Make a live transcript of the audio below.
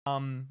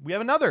We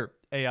have another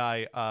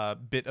AI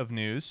bit of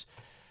news.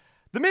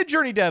 The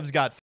Midjourney devs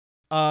got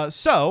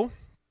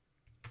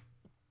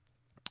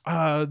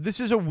this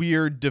is a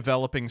weird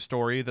developing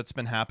story that's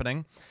been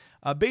happening.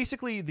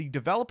 Basically, the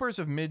developers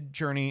of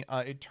Midjourney,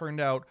 it turned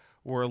out,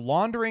 were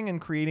laundering and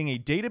creating a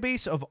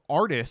database of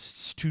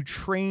artists to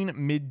train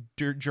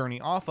Midjourney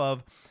off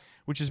of,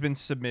 which has been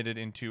submitted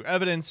into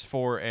evidence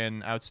for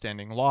an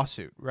outstanding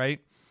lawsuit, right?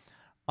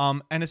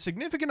 And a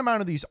significant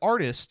amount of these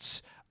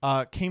artists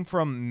came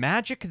from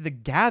Magic the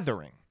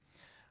Gathering.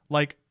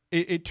 Like,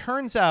 it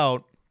turns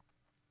out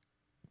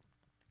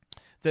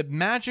that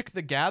Magic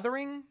the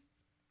Gathering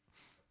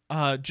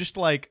just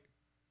like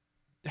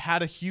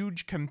had a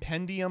huge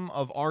compendium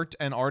of art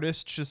and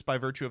artists just by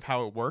virtue of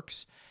how it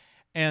works.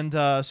 And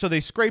so they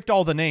scraped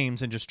all the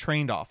names and just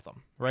trained off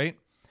them, right?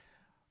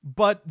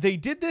 But they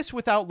did this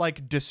without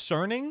like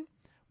discerning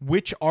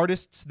which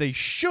artists they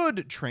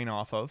should train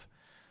off of.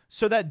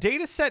 So that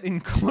data set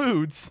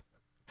includes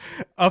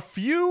a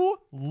few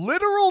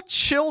literal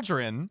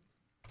children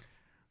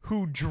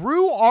who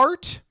drew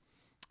art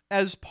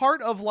as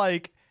part of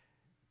like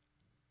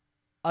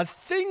a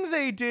thing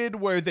they did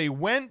where they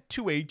went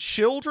to a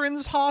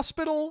children's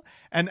hospital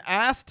and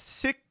asked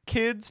sick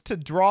kids to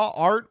draw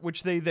art,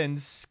 which they then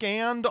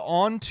scanned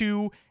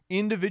onto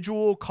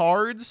individual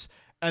cards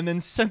and then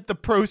sent the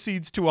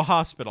proceeds to a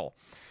hospital.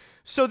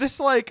 So this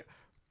like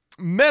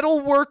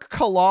metalwork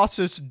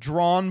colossus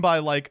drawn by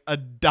like a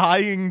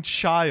dying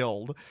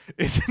child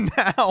is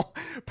now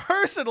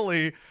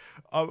personally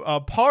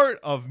a part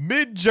of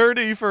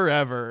Midjourney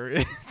forever.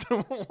 It's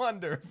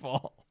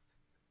wonderful.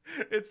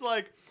 It's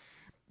like,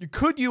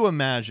 could you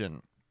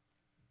imagine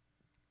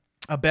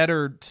a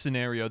better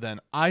scenario than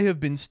I have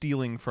been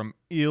stealing from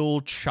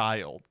ill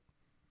child?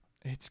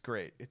 It's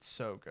great. It's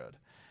so good.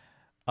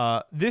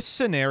 This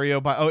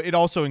scenario it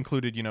also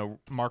included, you know,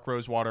 Mark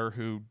Rosewater,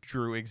 who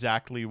drew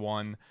exactly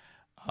one,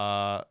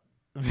 the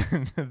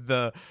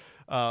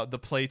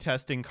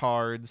playtesting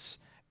cards.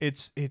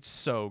 It's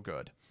so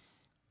good.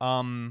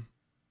 Oh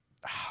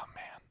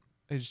man,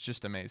 it's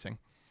just amazing.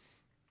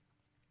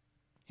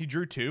 He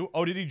drew two.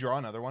 Oh, did he draw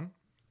another one?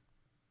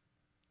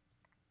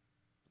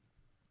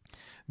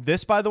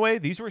 This, by the way,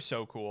 these were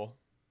so cool.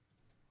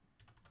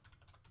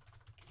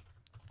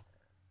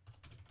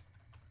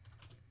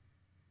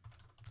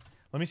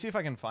 Let me see if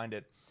I can find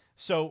it.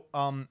 So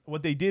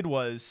what they did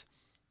was,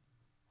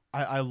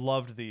 I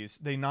loved these.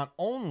 They not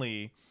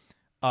only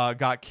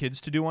got kids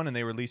to do one, and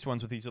they released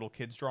ones with these little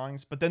kids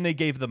drawings, but then they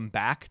gave them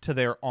back to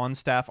their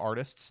on-staff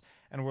artists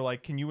and were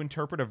like, can you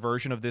interpret a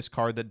version of this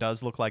card that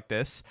does look like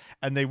this?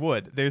 And they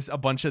would. There's a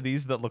bunch of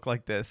these that look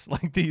like this,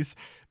 like these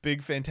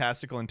big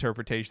fantastical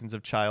interpretations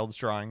of child's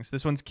drawings.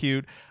 This one's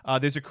cute.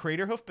 There's a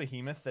Craterhoof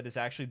Behemoth that is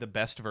actually the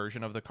best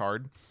version of the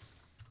card.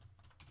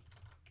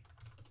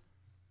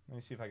 Let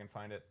me see if I can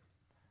find it.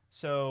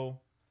 So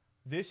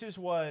this is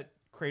what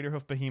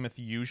Craterhoof Behemoth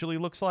usually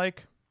looks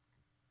like.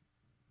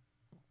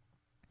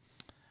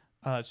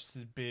 It's just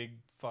a big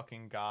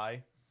fucking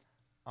guy.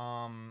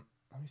 Let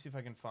me see if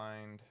I can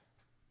find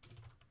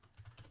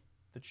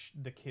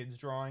the kid's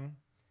drawing.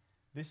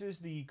 This is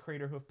the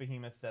Craterhoof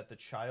Behemoth that the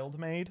child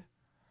made.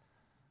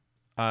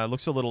 It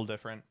looks a little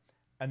different.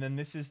 And then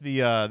this is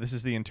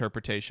the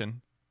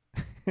interpretation.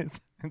 It's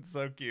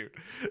so cute.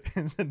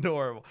 It's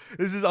adorable.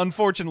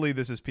 Unfortunately,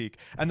 this is peak.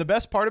 And the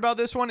best part about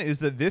this one is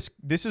that this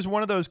is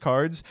one of those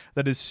cards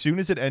that as soon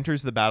as it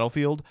enters the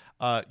battlefield,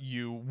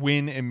 you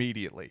win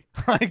immediately.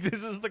 Like,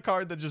 this is the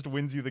card that just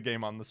wins you the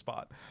game on the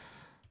spot.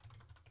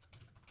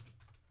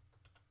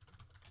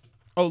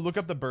 Oh, look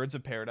up the Birds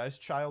of Paradise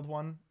child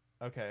one.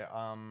 Okay,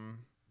 I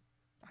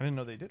didn't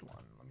know they did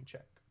one. Let me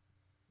check.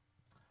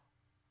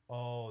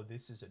 Oh,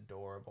 this is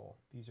adorable.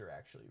 These are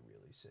actually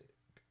really sick.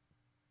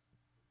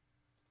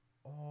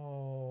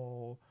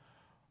 Oh,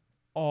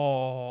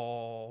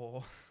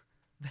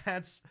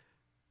 that's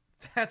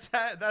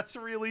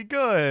really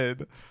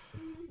good.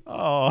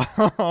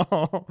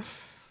 Oh,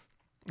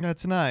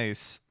 that's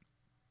nice.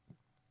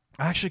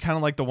 I actually kind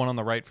of like the one on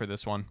the right for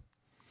this one.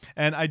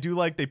 And I do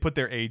like they put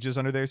their ages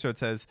under there. So it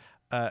says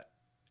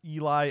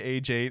Eli,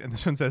 age 8. And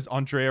this one says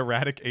Andrea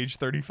Raddick, age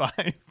 35.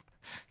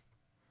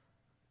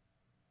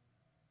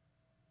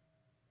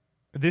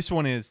 This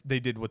one is, they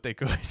did what they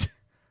could.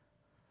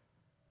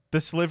 The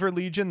Sliver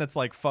Legion that's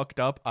like fucked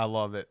up. I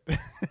love it.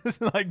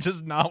 It's like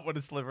just not what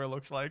a sliver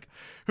looks like.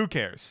 Who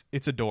cares?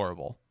 It's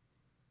adorable.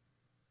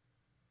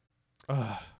 Ugh.